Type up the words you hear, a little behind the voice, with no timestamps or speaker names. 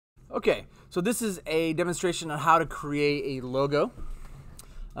Okay, so this is a demonstration on how to create a logo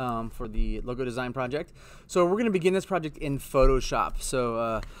for the logo design project. So we're going to begin this project in Photoshop.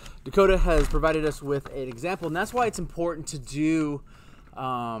 So Dakota has provided us with an example, and that's why it's important to do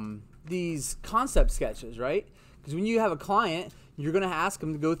these concept sketches, right? Because when you have a client, you're going to ask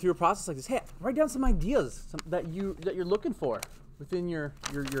them to go through a process like this. Hey, write down some ideas that you're looking for within your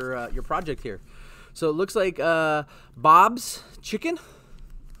project here. So it looks like Bob's Chicken.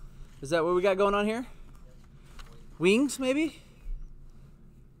 Is that what we got going on here? Wings, maybe?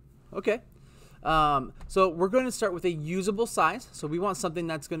 Okay. So we're going to start with a usable size. So we want something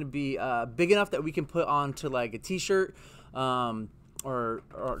that's going to be big enough that we can put onto like a t-shirt or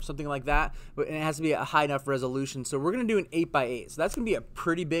something like that. But it has to be a high enough resolution. So we're going to do an 8x8. So that's going to be a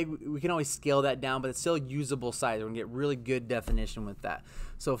pretty big, we can always scale that down, but it's still a usable size. We're going to get really good definition with that.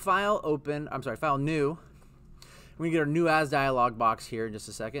 So file new. We're going to get our new as dialog box here in just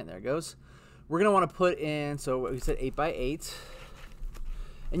a second. There it goes. We're going to want to put in, so we said 8x8.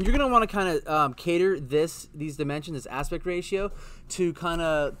 And you're going to want to kind of cater these dimensions, this aspect ratio, to kind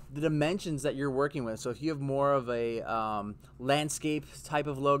of the dimensions that you're working with. So if you have more of a landscape type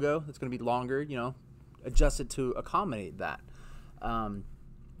of logo, it's going to be longer, you know, adjust it to accommodate that. All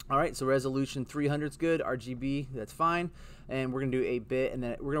right, so resolution 300 is good, RGB, that's fine. And we're going to do 8-bit, and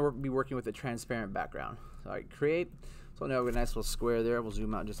then we're going to be working with a transparent background. All right, create. So now we have a nice little square there. We'll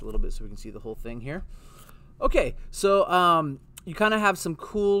zoom out just a little bit so we can see the whole thing here. Okay, so you kind of have some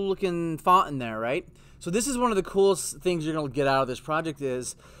cool looking font in there, right? So this is one of the coolest things you're going to get out of this project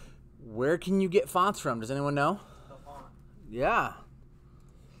is, where can you get fonts from? Does anyone know? The font. Yeah.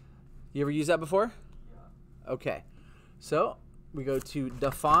 You ever used that before? Yeah. Okay. So we go to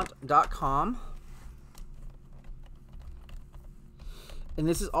dafont.com. And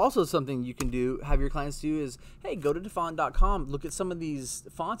this is also something you can do, have your clients do is, hey, go to dafont.com, look at some of these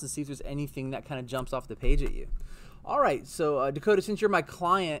fonts and see if there's anything that kind of jumps off the page at you. All right, so Dakota, since you're my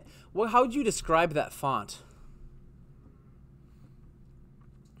client, how would you describe that font?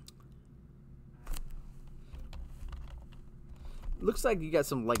 Looks like you got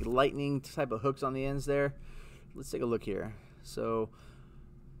some like lightning type of hooks on the ends there. Let's take a look here. So,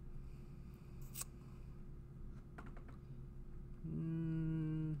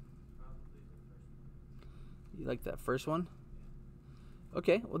 you like that first one?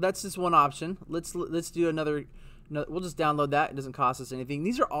 Okay, well that's just one option. Let's do another. No, we'll just download that. It doesn't cost us anything.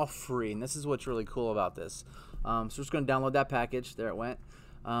 These are all free, and this is what's really cool about this. So we're just going to download that package. There it went.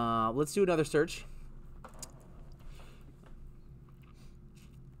 Let's do another search.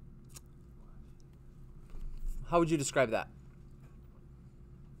 How would you describe that?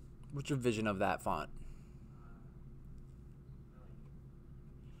 What's your vision of that font?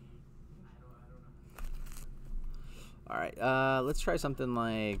 All right, let's try something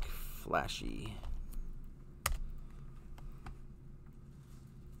like flashy.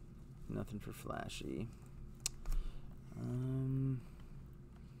 Nothing for flashy.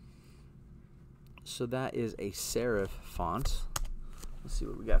 So that is a serif font. Let's see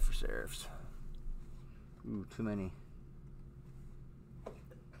what we got for serifs. Ooh, too many. All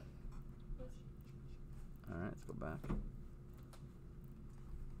right, let's go back.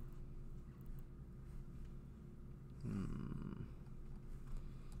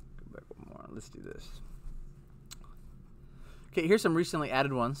 Go back one more. Let's do this. Okay, here's some recently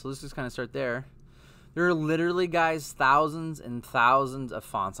added ones, so let's just kind of start there. There are literally, guys, thousands and thousands of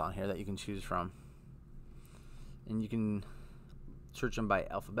fonts on here that you can choose from. And you can search them by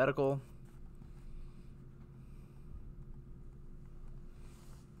alphabetical.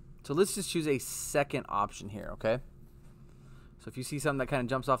 So let's just choose a second option here, okay? So if you see something that kind of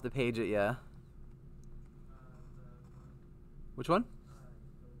jumps off the page at you. Which one?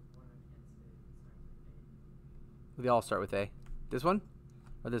 They all start with A. This one?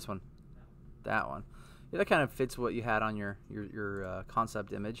 Or this one? That one. Yeah, that kind of fits what you had on your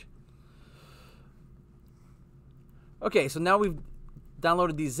concept image. Okay, so now we've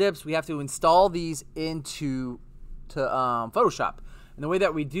downloaded these zips. We have to install these into Photoshop. And the way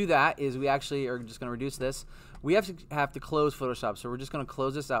that we do that is we actually are just going to reduce this. We have to close Photoshop. So we're just going to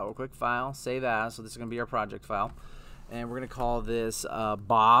close this out real quick. File, save as. So this is going to be our project file. And we're going to call this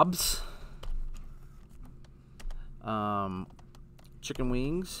Bob's Chicken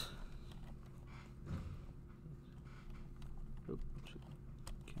Wings.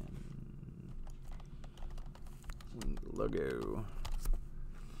 Wing logo.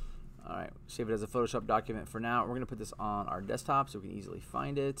 All right, save it as a Photoshop document for now. We're going to put this on our desktop so we can easily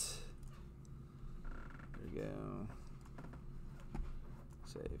find it. There we go.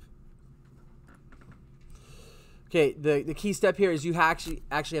 Save. Okay, the key step here is you actually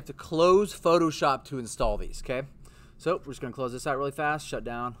have to close Photoshop to install these, okay? So we're just gonna close this out really fast, shut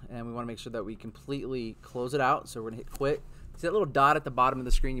down, and we wanna make sure that we completely close it out. So we're gonna hit quit. See that little dot at the bottom of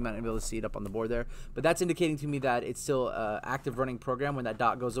the screen? You might not be able to see it up on the board there, but that's indicating to me that it's still an active running program. When that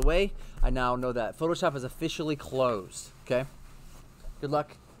dot goes away, I now know that Photoshop is officially closed, okay? Good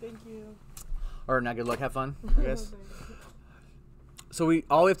luck. Thank you. Or not good luck, have fun, I guess. So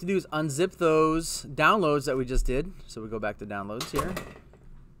all we have to do is unzip those downloads that we just did. So we go back to downloads here.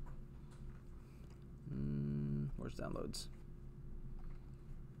 Where's downloads?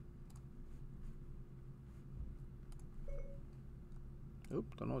 Oop,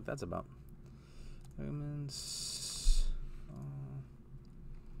 don't know what that's about. Humans.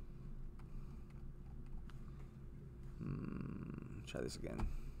 Try this again.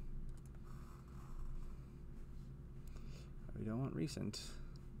 We don't want recent.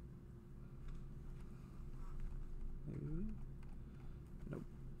 Maybe. Nope.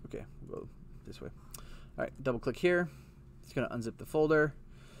 Okay, we'll go this way. All right, double click here. It's gonna unzip the folder.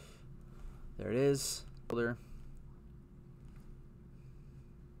 There it is. Folder.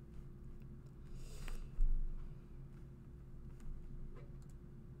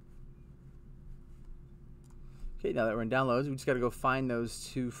 Okay, now that we're in downloads, we just gotta go find those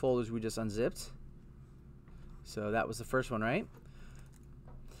two folders we just unzipped. So that was the first one, right?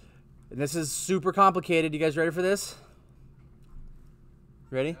 And this is super complicated. You guys ready for this?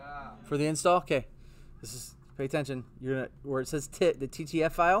 Ready? Yeah. For the install? Okay. This is, pay attention. You're gonna, where it says the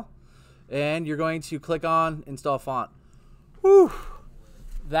TTF file, and you're going to click on install font. Whew.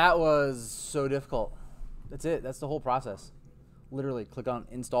 That was so difficult. That's it. That's the whole process. Literally click on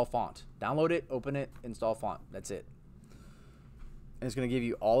install font. Download it, open it, install font. That's it. And it's gonna give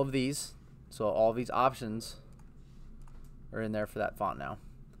you all of these. So all of these options are in there for that font now.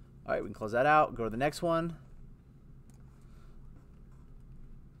 All right, we can close that out. Go to the next one.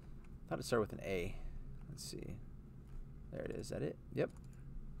 I thought it started with an A. Let's see. There it is. Is that it? Yep.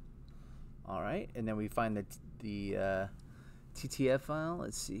 All right, and then we find the TTF file.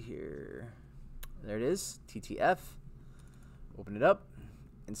 Let's see here. There it is. TTF. Open it up.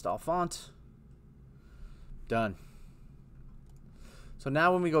 Install font. Done. So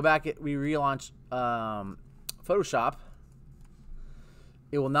now when we go back, we relaunch Photoshop,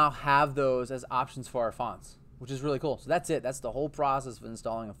 it will now have those as options for our fonts, which is really cool. So that's it. That's the whole process of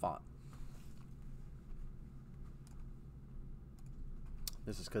installing a font.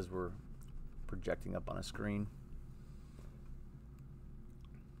 This is because we're projecting up on a screen.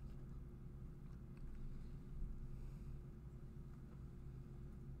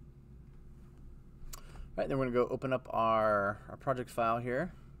 All right, then we're going to go open up our project file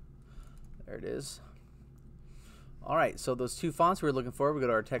here. There it is. All right, so those two fonts we were looking for, we go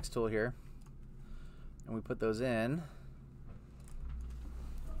to our text tool here, and we put those in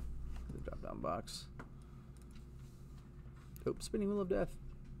the drop-down box. Oops, spinning wheel of death.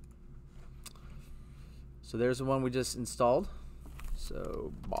 So there's the one we just installed.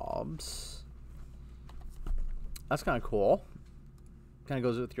 So Bob's. That's kind of cool. Kind of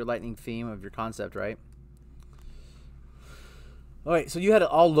goes with your lightning theme of your concept, right? All right, so you had it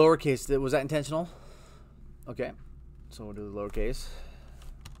all lowercase. Was that intentional? Okay, so we'll do the lowercase.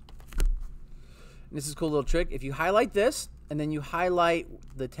 And this is a cool little trick. If you highlight this and then you highlight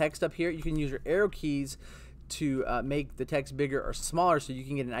the text up here, you can use your arrow keys to make the text bigger or smaller so you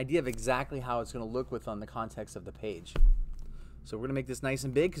can get an idea of exactly how it's going to look within the context of the page. So we're going to make this nice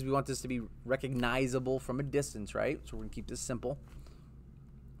and big because we want this to be recognizable from a distance, right? So we're going to keep this simple.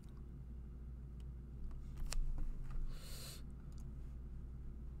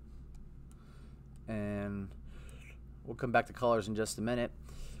 And we'll come back to colors in just a minute.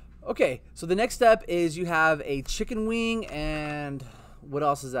 Okay, so the next step is you have a chicken wing, and what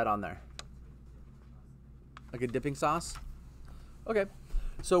else is that on there? Like a dipping sauce? Okay,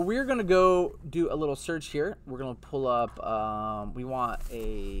 so we're gonna go do a little search here. We're gonna pull up, we want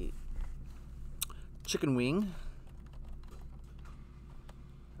a chicken wing,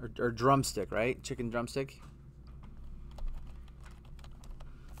 or drumstick, right? Chicken drumstick.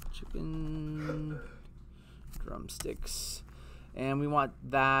 Chicken drumsticks, and we want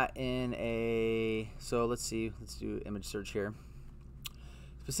that in a, so let's see, let's do image search here.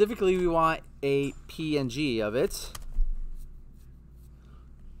 Specifically, we want a PNG of it.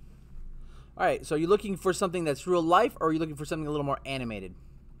 All right, so are you looking for something that's real life, or are you looking for something a little more animated?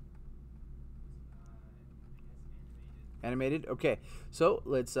 Animated, okay. So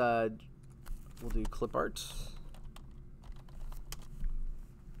let's we'll do clip art.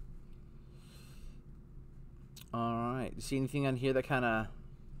 All right. You see anything on here that kind of?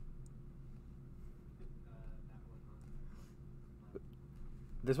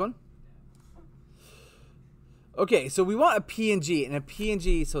 This one? Okay, so we want a PNG, and a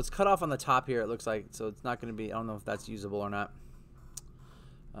PNG, so it's cut off on the top here, it looks like, so it's not going to be, I don't know if that's usable or not.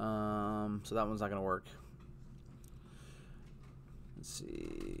 So that one's not going to work. Let's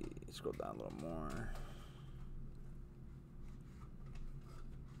see, scroll down a little more.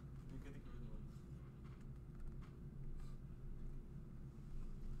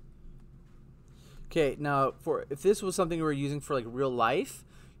 Okay, now if this was something we were using for like real life,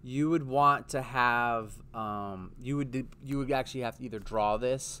 you would want to have you would actually have to either draw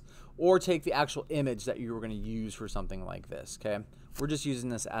this or take the actual image that you were going to use for something like this. Okay, we're just using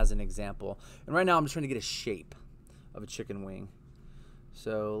this as an example, and right now I'm just trying to get a shape of a chicken wing.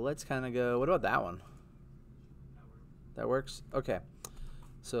 So let's kind of go. What about that one? That works. Okay,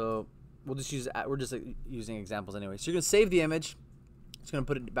 so we'll just use. We're just like, using examples anyway. So you're gonna save the image. It's going to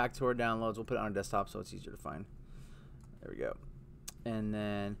put it back to our downloads. We'll put it on our desktop so it's easier to find. There we go. And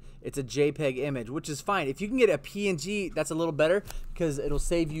then it's a JPEG image, which is fine. If you can get a PNG, that's a little better because it'll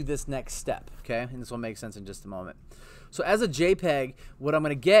save you this next step, okay? And this will make sense in just a moment. So as a JPEG, what I'm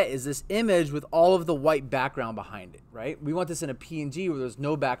going to get is this image with all of the white background behind it, right? We want this in a PNG where there's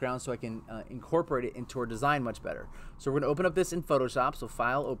no background so I can incorporate it into our design much better. So we're going to open up this in Photoshop. So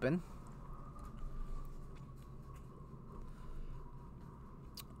File, Open.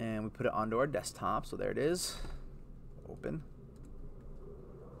 And we put it onto our desktop. So there it is. Open.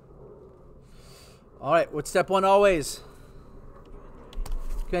 All right, what's step one always?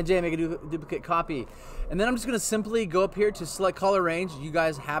 Command J, make a duplicate copy. And then I'm just going to simply go up here to select color range. You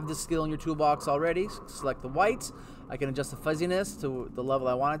guys have this skill in your toolbox already. Select the white. I can adjust the fuzziness to the level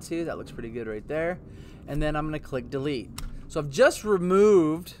I want it to. That looks pretty good right there. And then I'm going to click delete. So I've just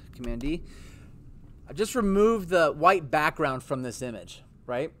removed, Command D, I've just removed the white background from this image.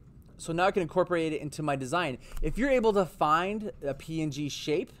 Right? So now I can incorporate it into my design. If you're able to find a PNG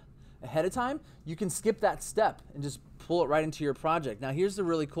shape ahead of time, you can skip that step and just pull it right into your project. Now here's the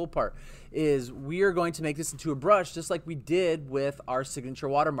really cool part is we are going to make this into a brush just like we did with our signature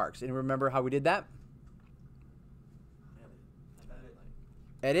watermarks. And remember how we did that?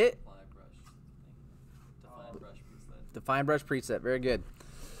 Edit? Define brush preset. Very good.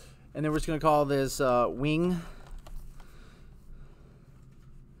 And then we're just going to call this wing.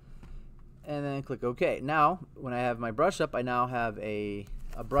 And then click OK. Now, when I have my brush up, I now have a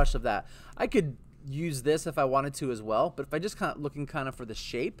brush of that. I could use this if I wanted to as well, but if I just looking for the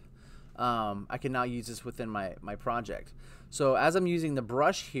shape, I can now use this within my project. So as I'm using the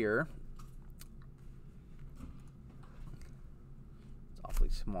brush here, it's awfully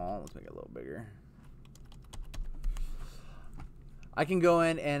small. Let's make it a little bigger. I can go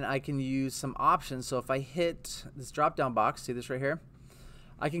in and I can use some options. So if I hit this drop-down box, see this right here?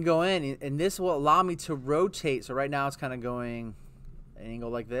 I can go in and this will allow me to rotate. So right now it's kind of going an angle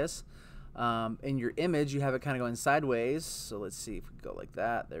like this. In your image, you have it kind of going sideways. So let's see if we go like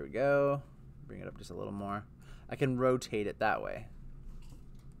that. There we go. Bring it up just a little more. I can rotate it that way.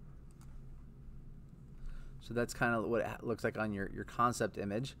 So that's kind of what it looks like on your concept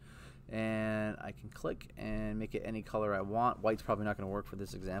image. And I can click and make it any color I want. White's probably not going to work for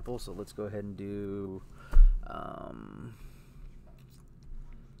this example. So let's go ahead and do...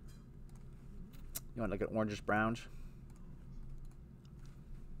 you want like an orangish brown?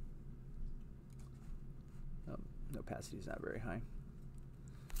 Oh, no, opacity is not very high.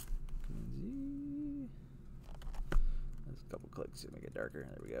 Let's a couple clicks to make it darker.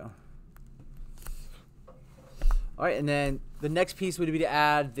 There we go. All right, and then the next piece would be to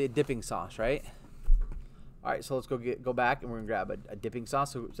add the dipping sauce, right? All right, so let's go back and we're gonna grab a dipping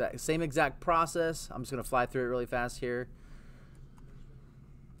sauce. So it's that same exact process. I'm just gonna fly through it really fast here.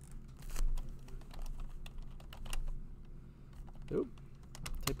 Oop,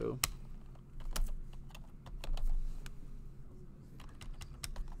 typo.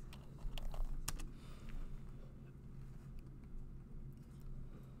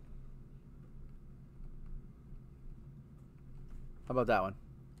 How about that one?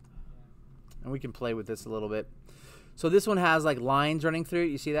 And we can play with this a little bit. So this one has like lines running through it.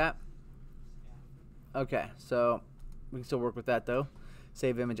 You see that? Okay, so we can still work with that though.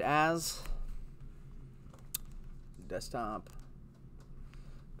 Save image as. Desktop.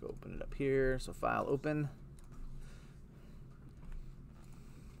 Go open it up here. So file, open.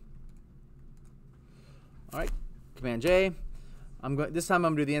 All right, Command J. This time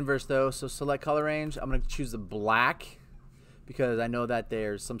I'm gonna do the inverse though. So select color range. I'm gonna choose the black because I know that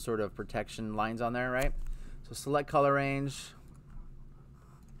there's some sort of protection lines on there, right? So select color range,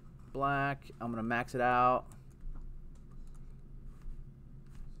 black. I'm gonna max it out.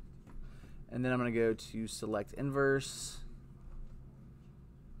 And then I'm gonna go to select inverse.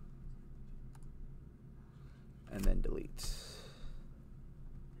 and then delete.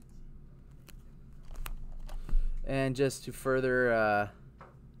 And just to further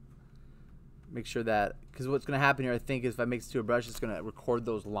make sure that, because what's going to happen here, I think, is if I mix it to a brush, it's going to record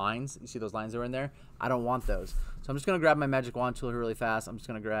those lines. You see those lines that are in there? I don't want those. So I'm just going to grab my magic wand tool here really fast. I'm just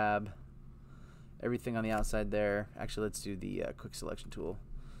going to grab everything on the outside there. Actually, let's do the quick selection tool.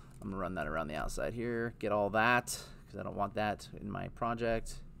 I'm going to run that around the outside here. Get all that, because I don't want that in my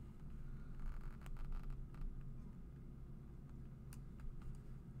project.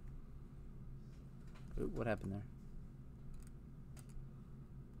 Ooh, what happened there?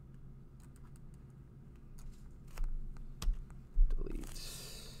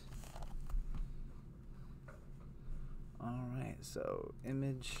 Alright, so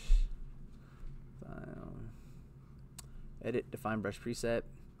image, file, edit, define brush preset.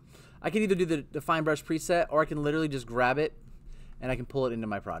 I can either do the define brush preset, or I can literally just grab it and I can pull it into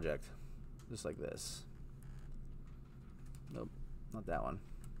my project. Just like this. Nope, not that one.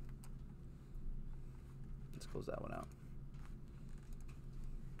 Let's close that one out.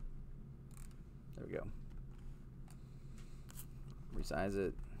 There we go. Resize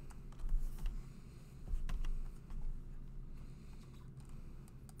it.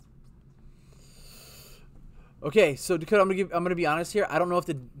 Okay, so Dakota, I'm gonna be honest here. I don't know if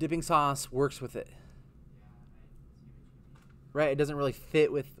the dipping sauce works with it. Right, it doesn't really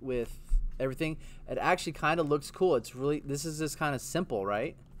fit with everything. It actually kind of looks cool. It's really, this is just kind of simple,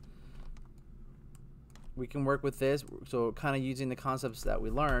 right? We can work with this, so kind of using the concepts that we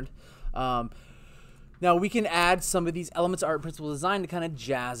learned. Now we can add some of these elements of art principle design to kind of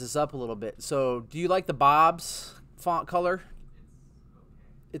jazz this up a little bit. So do you like the Bob's font color?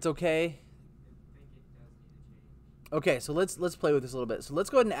 It's okay. Okay, so let's play with this a little bit. So let's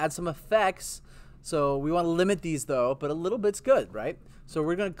go ahead and add some effects. So we want to limit these though, but a little bit's good, right? So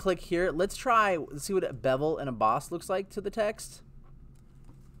we're gonna click here. Let's see what a bevel and emboss looks like to the text.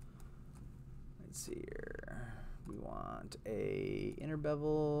 Let's see here. We want a inner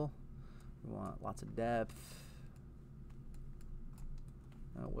bevel. We want lots of depth.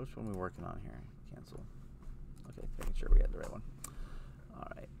 Oh, which one are we working on here? Cancel. Okay, making sure we had the right one. All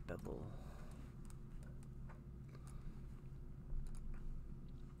right, bevel.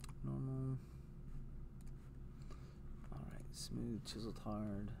 Normal. All right, smooth, chiseled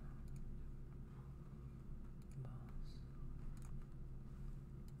hard.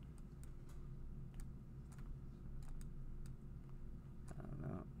 I don't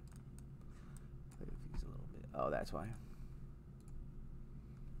know. Play with these a little bit. Oh, that's why. There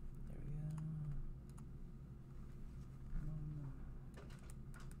we go.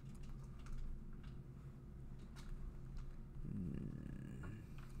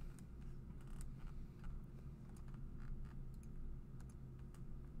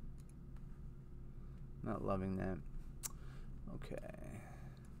 Not loving that. Okay.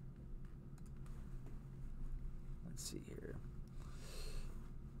 Let's see here.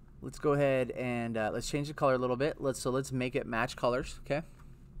 Let's go ahead and let's change the color a little bit. Let's make it match colors. Okay.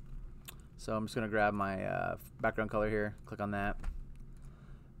 So I'm just gonna grab my background color here. Click on that,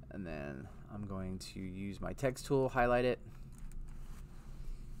 and then I'm going to use my text tool, highlight it,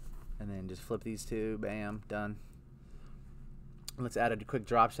 and then just flip these two. Bam, done. Let's add a quick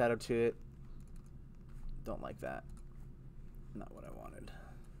drop shadow to it. Don't like that. Not what I wanted.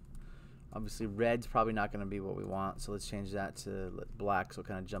 Obviously red's probably not going to be what we want, so let's change that to black so it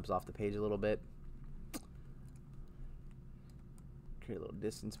kind of jumps off the page a little bit. Create a little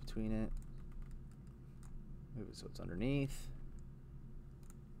distance between it. Move it so it's underneath.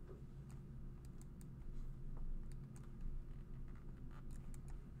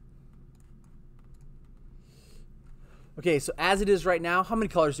 Okay, so as it is right now, how many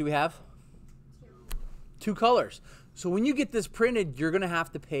colors do we have? Two colors. So when you get this printed, you're gonna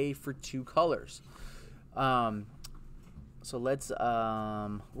have to pay for two colors. So let's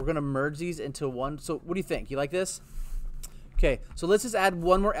we're gonna merge these into one. So what do you think? You like this? Okay, so let's just add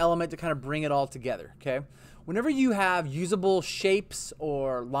one more element to kind of bring it all together. Okay, whenever you have usable shapes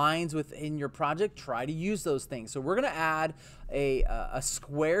or lines within your project, try to use those things. So we're gonna add a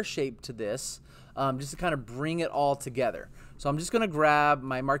square shape to this, just to kind of bring it all together. So I'm just gonna grab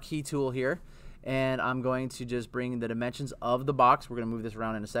my marquee tool here, and I'm going to just bring the dimensions of the box. We're going to move this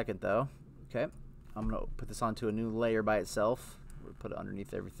around in a second though. Okay, I'm going to put this onto a new layer by itself. We'll put it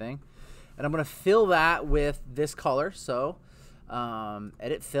underneath everything. And I'm going to fill that with this color. So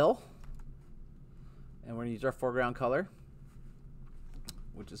edit fill. And we're going to use our foreground color,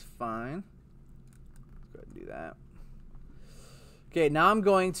 which is fine. Let's go ahead and do that. Okay, now I'm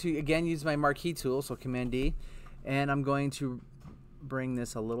going to, again, use my marquee tool, so Command D. And I'm going to bring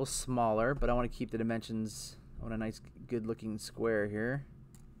this a little smaller, but I want to keep the dimensions I want a nice, good-looking square here.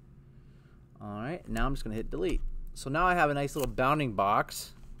 All right, now I'm just going to hit delete. So now I have a nice little bounding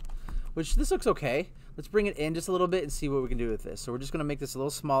box, which this looks okay. Let's bring it in just a little bit and see what we can do with this. So we're just going to make this a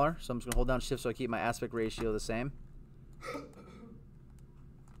little smaller. So I'm just going to hold down shift so I keep my aspect ratio the same.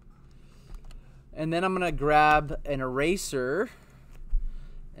 And then I'm going to grab an eraser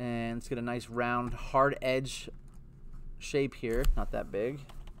and let's get a nice round hard edge shape here. Not that big.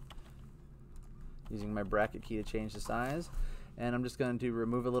 Using my bracket key to change the size. And I'm just going to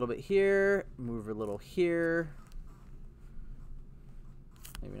remove a little bit here, move a little here.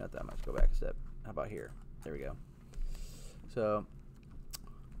 Maybe not that much. Go back a step. How about here? There we go. So,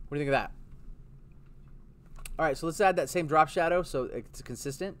 what do you think of that? All right, so let's add that same drop shadow so it's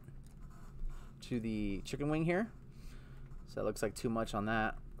consistent to the chicken wing here. So that looks like too much on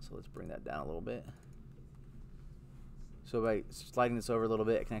that. So let's bring that down a little bit. So by sliding this over a little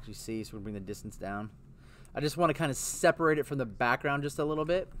bit, I can actually see. So we'll bring the distance down. I just want to kind of separate it from the background just a little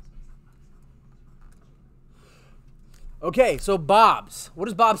bit. Okay, so Bob's. What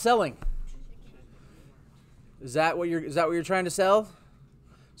is Bob selling? Is that what you're trying to sell?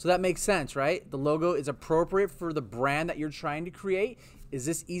 So that makes sense, right? The logo is appropriate for the brand that you're trying to create. Is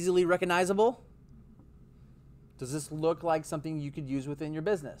this easily recognizable? Does this look like something you could use within your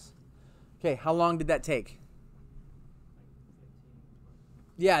business? Okay, how long did that take?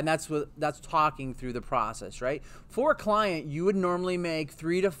 Yeah, and that's talking through the process, right? For a client, you would normally make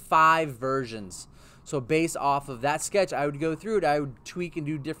 3 to 5 versions. So based off of that sketch, I would go through it. I would tweak and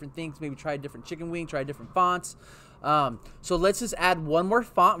do different things, maybe try a different chicken wing, try different fonts. So let's just add one more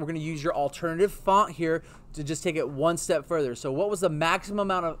font. We're going to use your alternative font here to just take it one step further. So what was the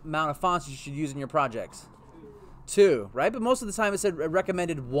maximum amount of fonts you should use in your projects? 2, right? But most of the time it said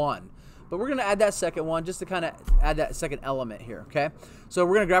recommended 1. But we're going to add that second one just to kind of add that second element here, okay? So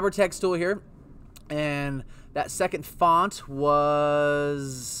we're going to grab our text tool here. And that second font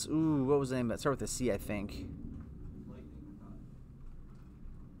was, ooh, what was the name of that? Start with a C, I think.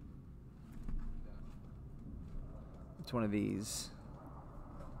 It's one of these.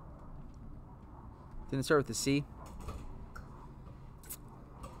 Didn't it start with a C?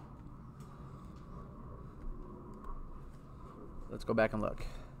 Let's go back and look.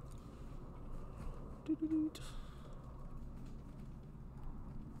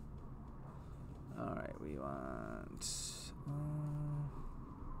 All right, we want. I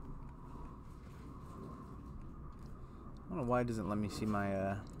don't know why it doesn't let me see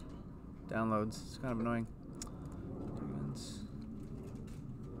my downloads. It's kind of annoying.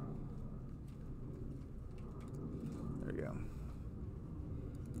 There we go.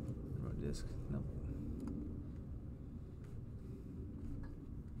 Remote disk. Nope.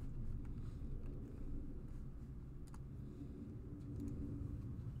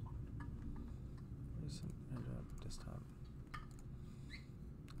 Desktop.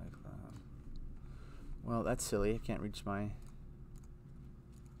 iCloud. Well, that's silly. I can't reach my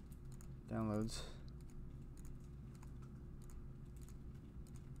downloads.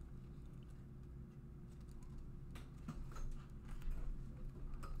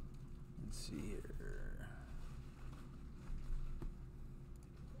 Let's see here.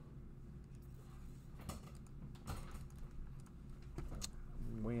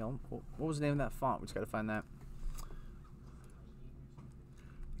 Well, what was the name of that font? We just got to find that.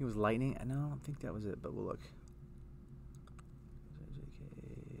 It was Lightning. No, I don't think that was it, but we'll look.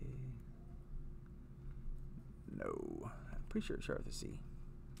 No, I'm pretty sure it started with a C.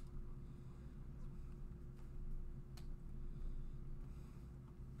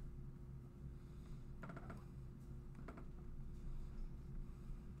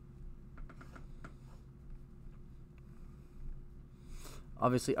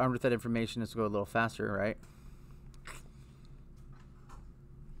 Obviously, armed with that information, let's go a little faster, right?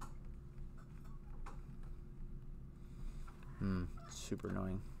 Super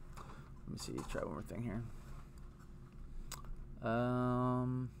annoying. Let me see. Try one more thing here.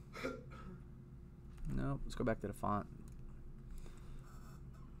 No, let's go back to the font. You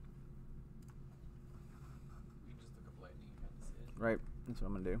just look up Lightning and that's it. Right. That's what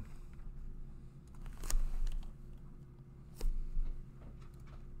I'm gonna do.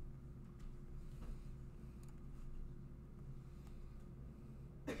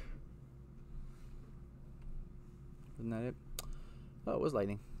 Isn't that it? Oh, it was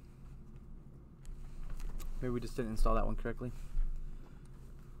Lightning. Maybe we just didn't install that one correctly.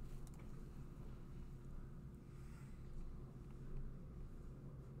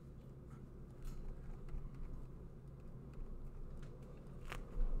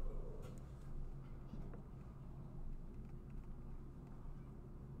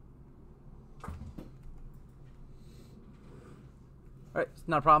 All right, it's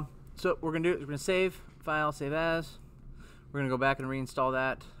not a problem. So what we're gonna do is we're gonna save, file, save as. We're gonna go back and reinstall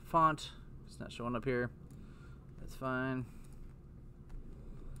that font. It's not showing up here. That's fine.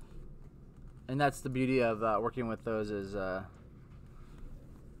 And that's the beauty of working with those is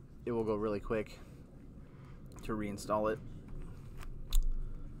it will go really quick to reinstall it.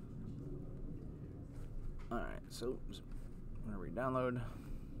 All right, so I'm gonna re-download.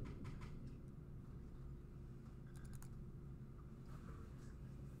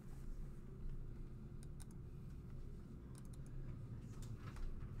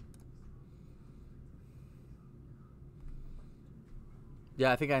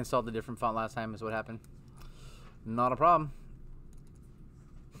 Yeah, I think I installed a different font last time is what happened. Not a problem.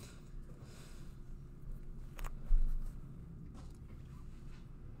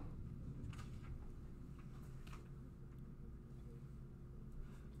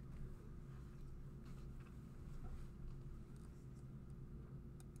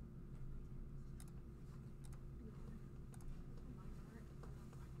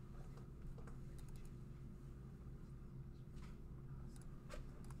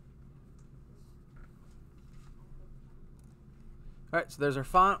 All right, so there's our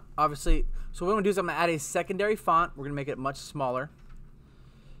font. Obviously, so what I'm gonna do is I'm gonna add a secondary font. We're gonna make it much smaller.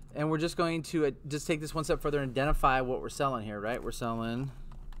 And we're just going to just take this one step further and identify what we're selling here, right? We're selling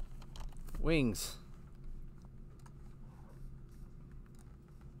wings.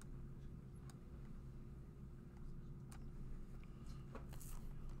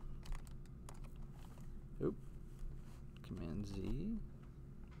 Oop. Command Z.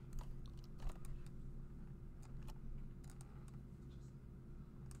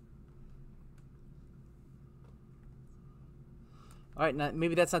 All right, now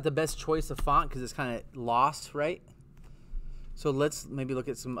maybe that's not the best choice of font because it's kind of lost, right? So let's maybe look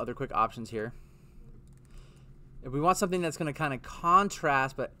at some other quick options here. If we want something that's going to kind of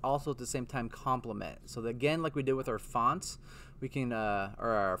contrast but also at the same time complement. So again, like we did with our fonts, we can, or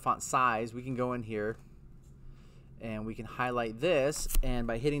our font size, we can go in here and we can highlight this, and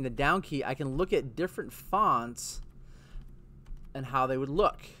by hitting the down key, I can look at different fonts and how they would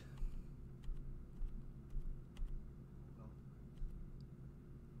look.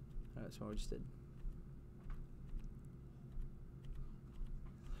 That's what we just did.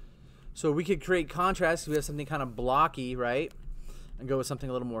 So we could create contrast. We have something kind of blocky, right? And go with something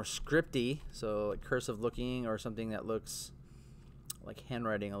a little more scripty. So like cursive looking or something that looks like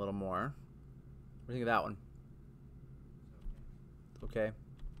handwriting a little more. What do you think of that one? Okay.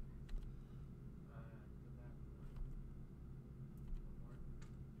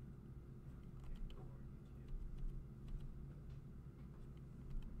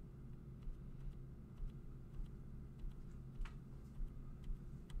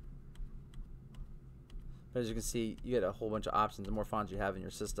 But as you can see, you get a whole bunch of options. The more fonts you have in your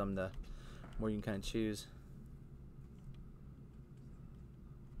system, the more you can kind of choose.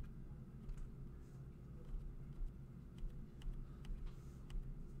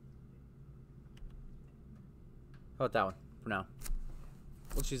 How about that one for now?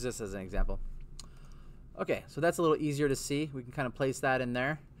 Let's use this as an example. Okay, so that's a little easier to see. We can kind of place that in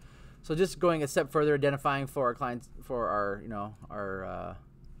there. So just going a step further, identifying for our clients, for our,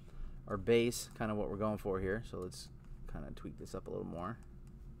 our base, kind of what we're going for here. So let's kind of tweak this up a little more.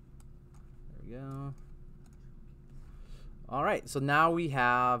 There we go. All right, so now we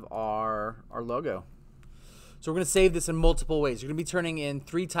have our logo. So we're going to save this in multiple ways. You're going to be turning in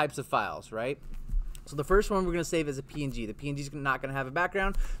 3 types of files, right? So the first one we're going to save as a PNG. The PNG is not going to have a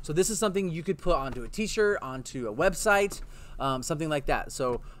background. So this is something you could put onto a t-shirt, onto a website, something like that.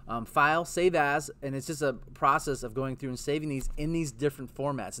 So file, save as, and it's just a process of going through and saving these in these different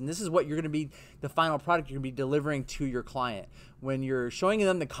formats. And this is what you're going to be, the final product you're going to be delivering to your client. When you're showing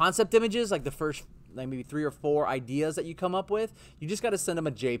them the concept images, like the first like maybe 3 or 4 ideas that you come up with, you just got to send them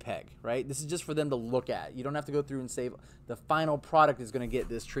a JPEG, right? This is just for them to look at. You don't have to go through and save. The final product is going to get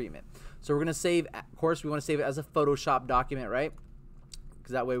this treatment. So we're going to save, of course, we want to save it as a Photoshop document, right?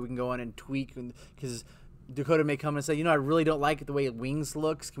 Because that way we can go in and tweak, because Dakota may come and say, you know, I really don't like the way wings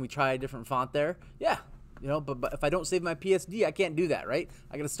looks. Can we try a different font there? Yeah. You know, but if I don't save my PSD, I can't do that, right?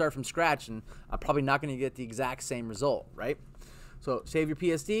 I got to start from scratch, and I'm probably not going to get the exact same result, right? So save your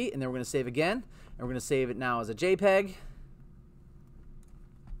PSD, and then we're going to save again. And we're going to save it now as a JPEG.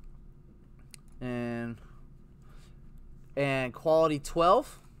 And quality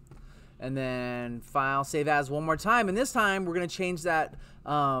 12. And then file, save as one more time. And this time we're going to change that.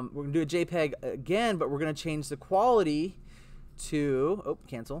 We're going to do a JPEG again, but we're going to change the quality to, oh,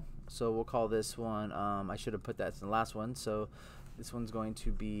 cancel. So we'll call this one, I should have put that in the last one. So this one's going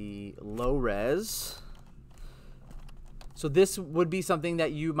to be low res. So this would be something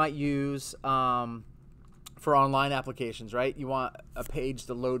that you might use for online applications, right? You want a page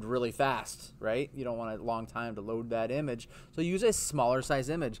to load really fast, right? You don't want a long time to load that image. So use a smaller size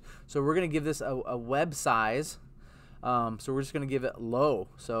image. So we're going to give this a web size. So we're just going to give it low.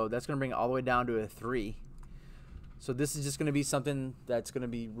 So that's going to bring it all the way down to a 3. So this is just going to be something that's going to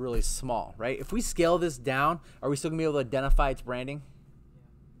be really small, right? If we scale this down, are we still going to be able to identify its branding?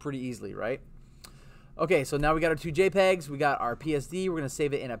 Pretty easily, right? Okay, so now we got our 2 JPEGs. We got our PSD. We're going to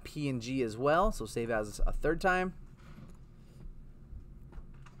save it in a PNG as well. So save as a third time.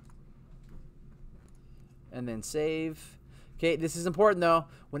 And then save. Okay, this is important though.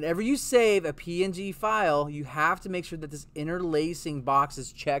 Whenever you save a PNG file, you have to make sure that this interlacing box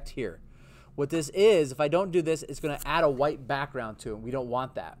is checked here. What this is, if I don't do this, it's going to add a white background to it. We don't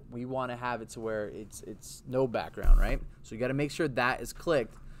want that. We want to have it to where it's no background, right? So you got to make sure that is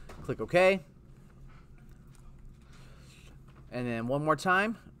clicked. Click OK. And then one more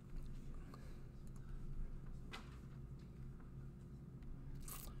time.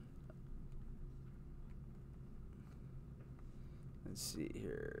 Let's see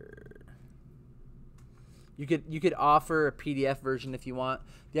here. You could offer a PDF version if you want.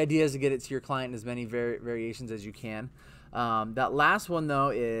 The idea is to get it to your client in as many variations as you can. That last one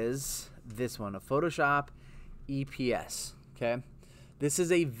though is this one, a Photoshop EPS. Okay, this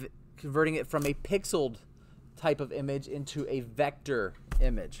is converting it from a pixeled type of image into a vector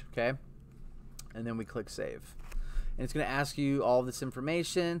image. Okay, and then we click save. And it's going to ask you all this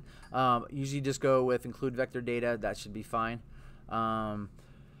information. Usually just go with include vector data. That should be fine.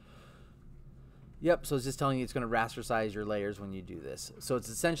 Yep, so it's just telling you it's going to raster size your layers when you do this. So it's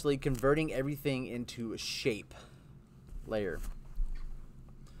essentially converting everything into a shape layer.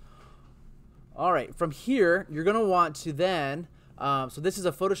 All right, from here, you're going to want to then, so this is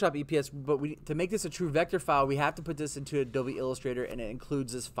a Photoshop EPS, but to make this a true vector file, we have to put this into Adobe Illustrator, and it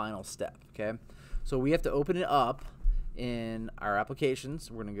includes this final step, okay? So we have to open it up in our applications.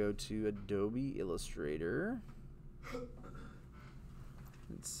 We're going to go to Adobe Illustrator.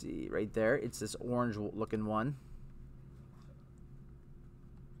 Let's see, right there. It's this orange looking one.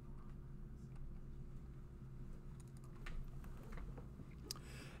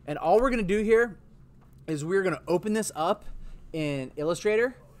 And all we're going to do here is we're going to open this up in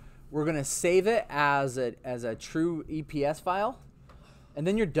Illustrator. We're going to save it as a true EPS file. And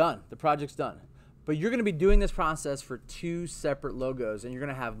then you're done. The project's done. But you're going to be doing this process for 2 separate logos. And you're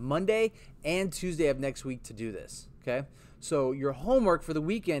going to have Monday and Tuesday of next week to do this. Okay? So your homework for the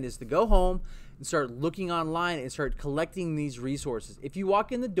weekend is to go home and start looking online and start collecting these resources. If you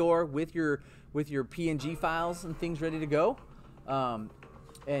walk in the door with your PNG files and things ready to go,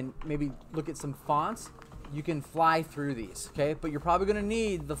 and maybe look at some fonts, you can fly through these, okay? But you're probably going to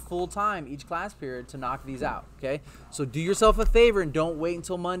need the full time each class period to knock these out, okay? So do yourself a favor and don't wait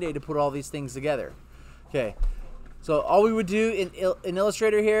until Monday to put all these things together, okay? So all we would do in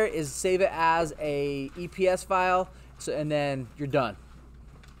Illustrator here is save it as a EPS file, and then you're done.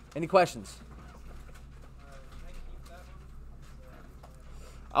 Any questions?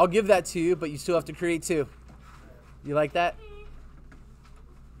 I'll give that to you, but you still have to create 2. You like that?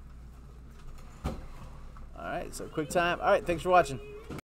 All right, so quick time. All right, thanks for watching.